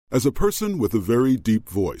As a person with a very deep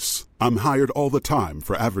voice, I'm hired all the time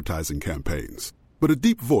for advertising campaigns. But a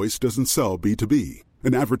deep voice doesn't sell B2B,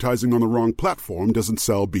 and advertising on the wrong platform doesn't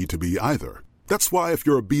sell B2B either. That's why if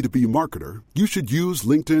you're a B2B marketer, you should use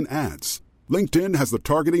LinkedIn ads. LinkedIn has the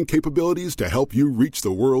targeting capabilities to help you reach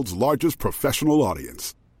the world's largest professional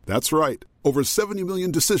audience. That's right, over 70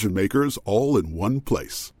 million decision makers all in one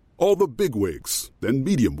place. All the big wigs, then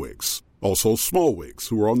medium wigs, also small wigs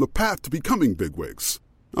who are on the path to becoming big wigs.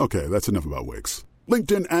 Okay, that's enough about wigs.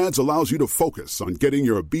 LinkedIn ads allows you to focus on getting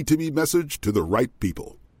your B2B message to the right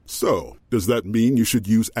people. So, does that mean you should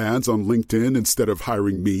use ads on LinkedIn instead of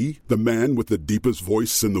hiring me, the man with the deepest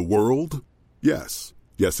voice in the world? Yes.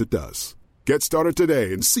 Yes, it does. Get started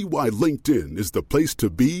today and see why LinkedIn is the place to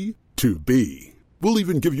be to be. We'll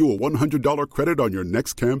even give you a $100 credit on your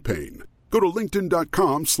next campaign. Go to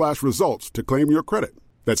linkedin.com/results to claim your credit.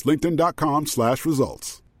 That's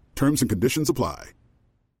linkedin.com/results. Terms and conditions apply.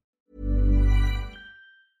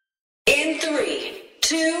 In 3,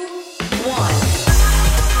 2, 1.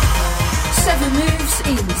 7 moves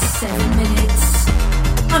in 7 minutes.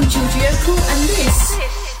 I'm Georgie Okell and this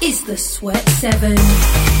is the Sweat 7.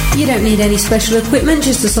 You don't need any special equipment,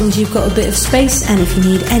 just as long as you've got a bit of space, and if you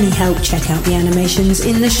need any help, check out the animations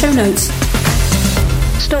in the show notes.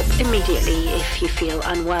 Stop immediately if you feel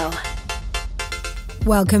unwell.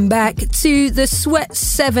 Welcome back to the Sweat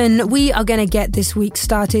 7. We are going to get this week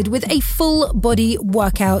started with a full body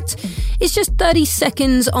workout. It's just 30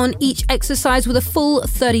 seconds on each exercise with a full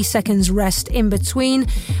 30 seconds rest in between,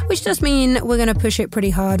 which does mean we're going to push it pretty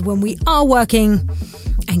hard when we are working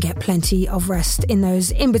and get plenty of rest in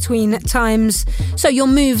those in-between times. So your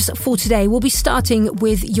moves for today will be starting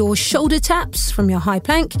with your shoulder taps from your high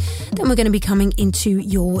plank. Then we're going to be coming into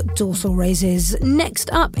your dorsal raises.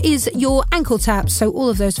 Next up is your ankle taps. So all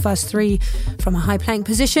of those first 3 from a high plank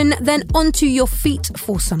position. Then onto your feet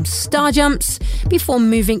for some star jumps before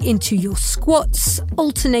moving into your squats,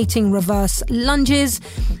 alternating reverse lunges.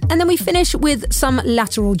 And then we finish with some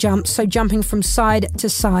lateral jumps. So jumping from side to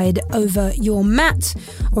side over your mat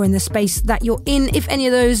or in the space that you're in. If any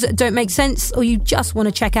of those don't make sense or you just want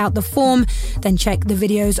to check out the form, then check the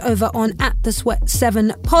videos over on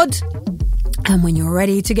 @the-Sweat7pod. And when you're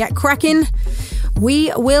ready to get cracking,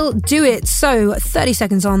 we will do it. So 30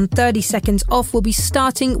 seconds on, 30 seconds off. We'll be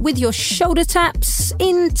starting with your shoulder taps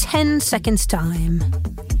in 10 seconds time.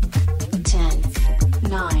 10,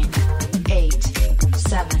 9, 8,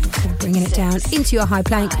 7. So bringing it down into your high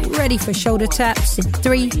plank, ready for shoulder taps in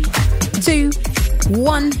 3, 2,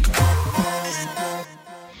 1.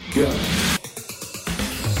 Go.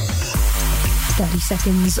 30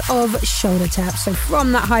 seconds of shoulder taps. So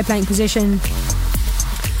from that high plank position.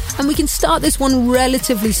 And we can start this one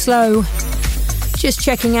relatively slow. Just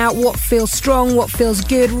checking out what feels strong, what feels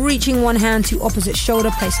good. Reaching one hand to opposite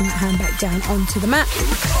shoulder, placing that hand back down onto the mat.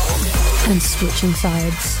 And switching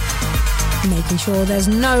sides. Making sure there's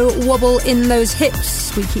no wobble in those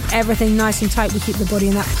hips. We keep everything nice and tight. We keep the body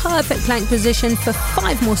in that perfect plank position for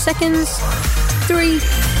 5 more seconds. 3,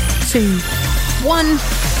 2, 1.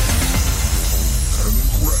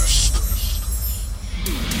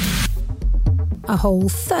 A whole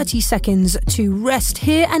 30 seconds to rest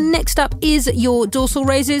here. And next up is your dorsal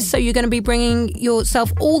raises. So you're going to be bringing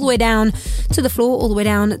yourself all the way down to the floor, all the way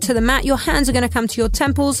down to the mat. Your hands are going to come to your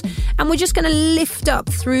temples, and we're just going to lift up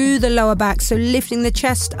through the lower back. So lifting the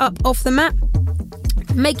chest up off the mat,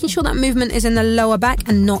 making sure that movement is in the lower back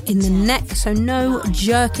and not in the neck. So no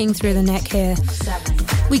jerking through the neck here.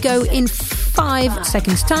 We go in 5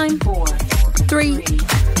 seconds time. 3,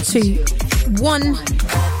 2, 1.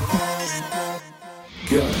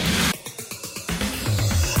 Go.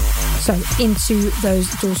 So into those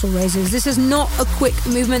dorsal raises. This is not a quick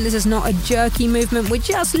movement. This is not a jerky movement. We're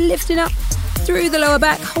just lifting up through the lower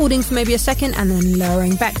back, holding for maybe a second, and then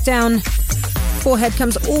lowering back down. Forehead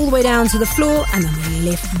comes all the way down to the floor, and then we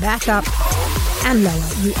lift back up and lower.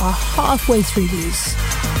 You are halfway through these.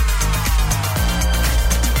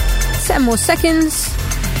 10 more seconds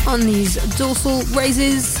on these dorsal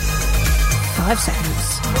raises. 5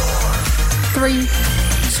 seconds. 3,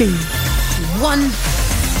 2, 1.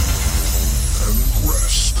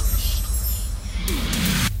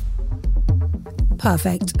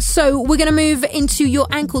 Perfect. So we're going to move into your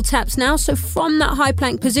ankle taps now. So from that high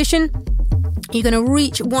plank position, you're going to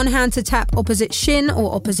reach one hand to tap opposite shin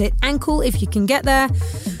or opposite ankle if you can get there.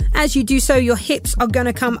 As you do so, your hips are going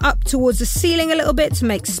to come up towards the ceiling a little bit to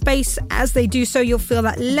make space. As they do so, you'll feel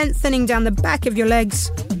that lengthening down the back of your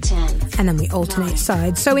legs. 10. And then we alternate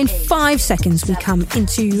sides. So in 5 seconds, we come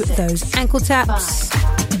into those ankle taps.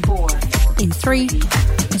 5, 4. In 3,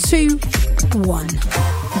 2, 1.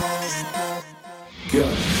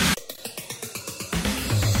 Go.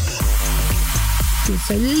 Good,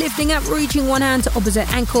 so lifting up, reaching one hand to opposite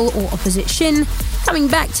ankle or opposite shin, coming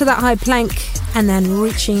back to that high plank, and then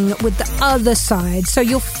reaching with the other side. So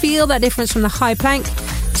you'll feel that difference from the high plank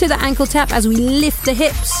to the ankle tap as we lift the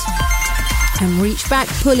hips and reach back,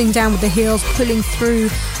 pulling down with the heels, pulling through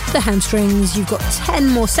the hamstrings. You've got 10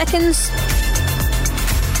 more seconds.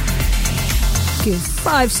 Good,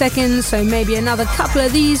 5 seconds, so maybe another couple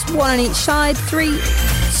of these, one on each side. 3,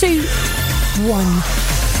 2, 1.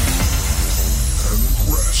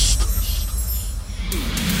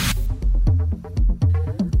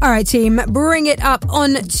 All right, team, bring it up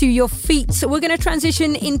onto your feet. So we're going to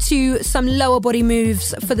transition into some lower body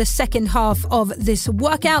moves for the second half of this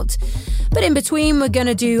workout. But in between, we're going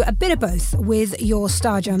to do a bit of both with your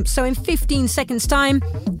star jumps. So in 15 seconds time,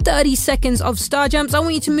 30 seconds of star jumps. I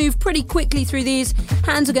want you to move pretty quickly through these.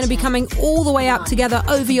 Hands are going to be coming all the way up together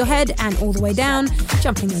over your head and all the way down.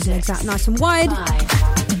 Jumping those legs out nice and wide.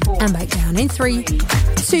 And back down in 3,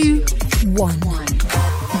 2, 1.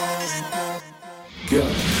 Go.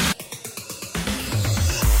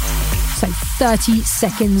 So 30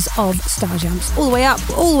 seconds of star jumps. All the way up,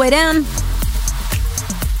 all the way down.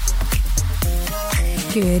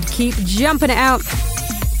 Good. Keep jumping it out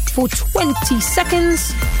for 20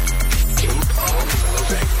 seconds.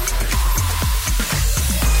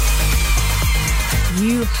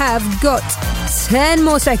 You have got 10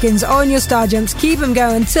 more seconds on your star jumps. Keep them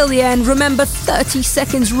going till the end. Remember, 30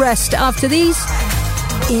 seconds rest after these.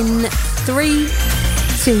 In 3,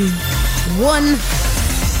 2, 1.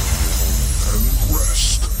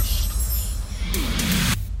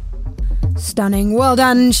 Stunning. Well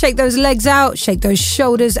done. Shake those legs out. Shake those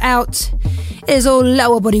shoulders out. It is all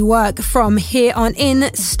lower body work from here on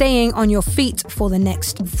in. Staying on your feet for the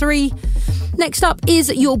next 3. Next up is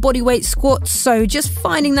your bodyweight squats. So just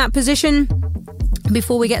finding that position.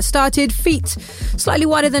 Before we get started, feet slightly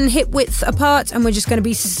wider than hip width apart, and we're just going to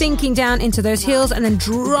be sinking down into those heels and then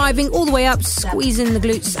driving all the way up, squeezing the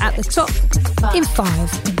glutes at the top in 5,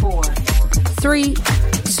 3,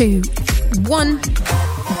 2, 1.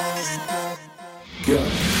 Go.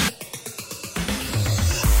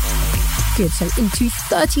 Good, so into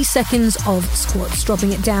 30 seconds of squats,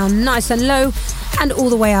 dropping it down nice and low and all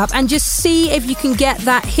the way up, and just see if you can get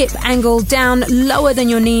that hip angle down lower than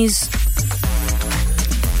your knees.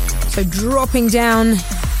 So dropping down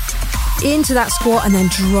into that squat and then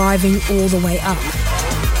driving all the way up.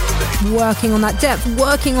 Working on that depth,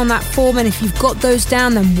 working on that form, and if you've got those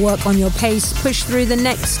down, then work on your pace. Push through the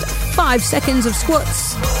next 5 seconds of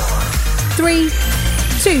squats. 3,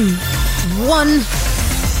 2, 1.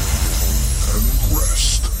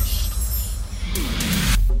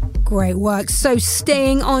 Great work. So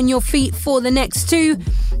staying on your feet for the next 2.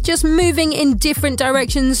 Just moving in different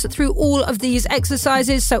directions through all of these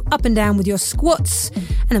exercises. So up and down with your squats,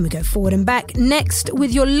 and then we go forward and back. Next,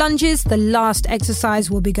 with your lunges, the last exercise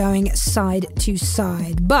will be going side to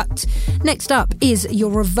side. But next up is your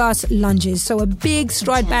reverse lunges. So a big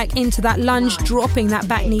stride back into that lunge, dropping that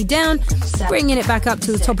back knee down, bringing it back up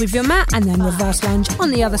to the top of your mat, and then reverse lunge on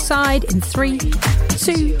the other side in 3,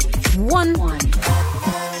 2, 1.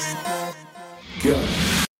 Go.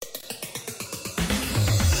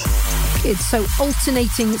 Good, so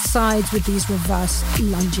alternating sides with these reverse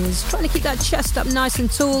lunges. Trying to keep that chest up nice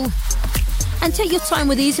and tall. And take your time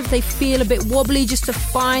with these if they feel a bit wobbly, just to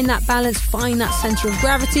find that balance, find that center of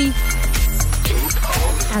gravity.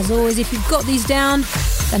 As always, if you've got these down,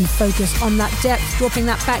 then focus on that depth, dropping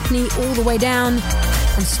that back knee all the way down,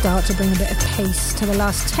 and start to bring a bit of pace to the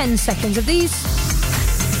last 10 seconds of these.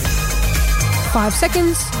 5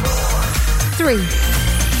 seconds. 3,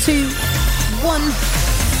 2, 1.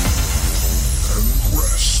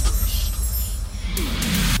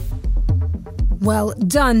 Well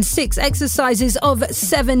done. 6 exercises of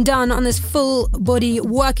 7 done on this full body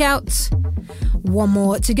workout. 1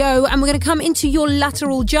 more to go, and we're going to come into your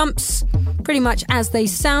lateral jumps. Pretty much as they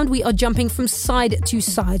sound, we are jumping from side to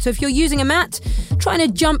side. So if you're using a mat, trying to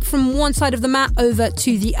jump from one side of the mat over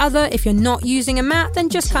to the other. If you're not using a mat, then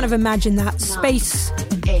just kind of imagine that space.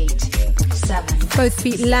 8, 7. Both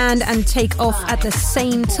feet land and take off at the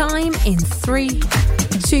same time in 3,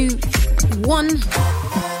 2, 1.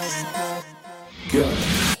 Go.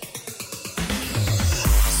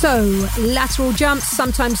 So, lateral jumps,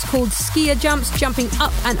 sometimes called skier jumps, jumping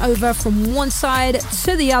up and over from one side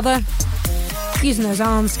to the other. Using those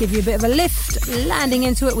arms to give you a bit of a lift, landing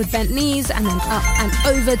into it with bent knees, and then up and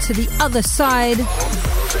over to the other side.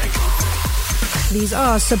 These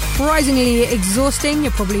are surprisingly exhausting.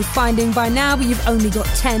 You're probably finding by now, but you've only got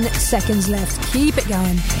 10 seconds left. Keep it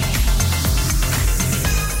going.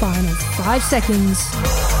 Final 5 seconds.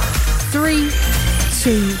 3,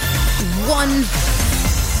 2, 1. And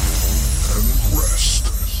rest.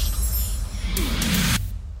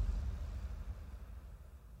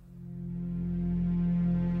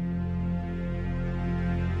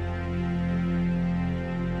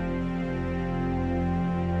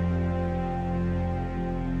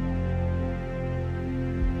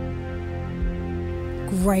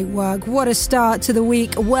 Great work. What a start to the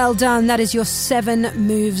week. Well done. That is your 7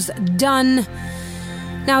 moves done.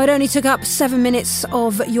 Now, it only took up 7 minutes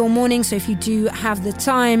of your morning, so if you do have the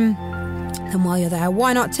time, then while you're there,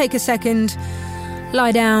 why not take a second,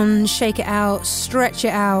 lie down, shake it out, stretch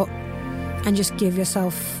it out, and just give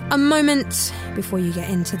yourself a moment before you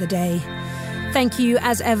get into the day. Thank you,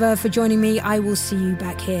 as ever, for joining me. I will see you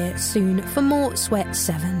back here soon for more Sweat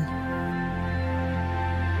 7.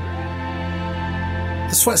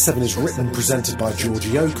 The Sweat 7 is written and presented by Georgie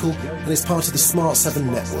Okell and is part of the Smart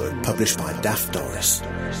 7 network, published by Daft Doris.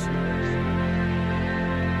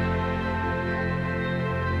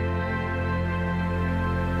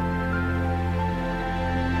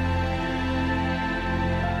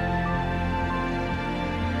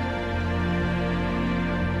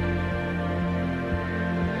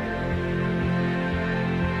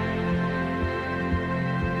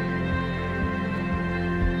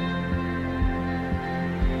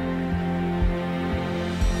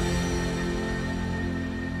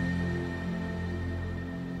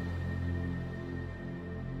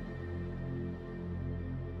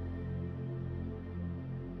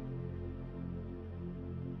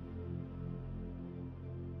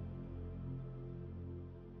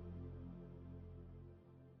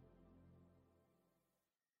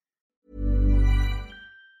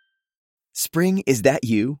 Spring, is that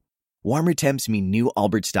you? Warmer temps mean new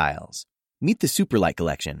Allbirds styles. Meet the Superlight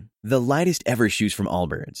Collection, the lightest ever shoes from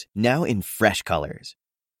Allbirds, now in fresh colors.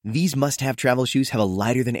 These must-have travel shoes have a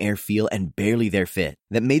lighter-than-air feel and barely their fit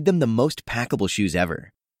that made them the most packable shoes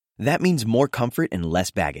ever. That means more comfort and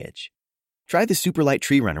less baggage. Try the Superlight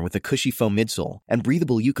Tree Runner with a cushy foam midsole and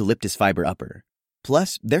breathable eucalyptus fiber upper.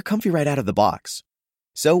 Plus, they're comfy right out of the box.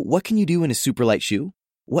 So what can you do in a Superlight shoe?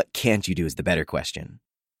 What can't you do is the better question.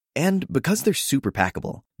 And because they're super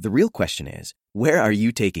packable, the real question is, where are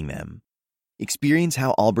you taking them? Experience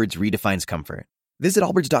how Allbirds redefines comfort. Visit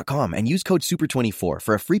allbirds.com and use code SUPER24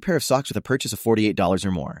 for a free pair of socks with a purchase of $48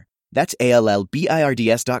 or more. That's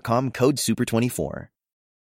ALLBIRDS.com, code SUPER24.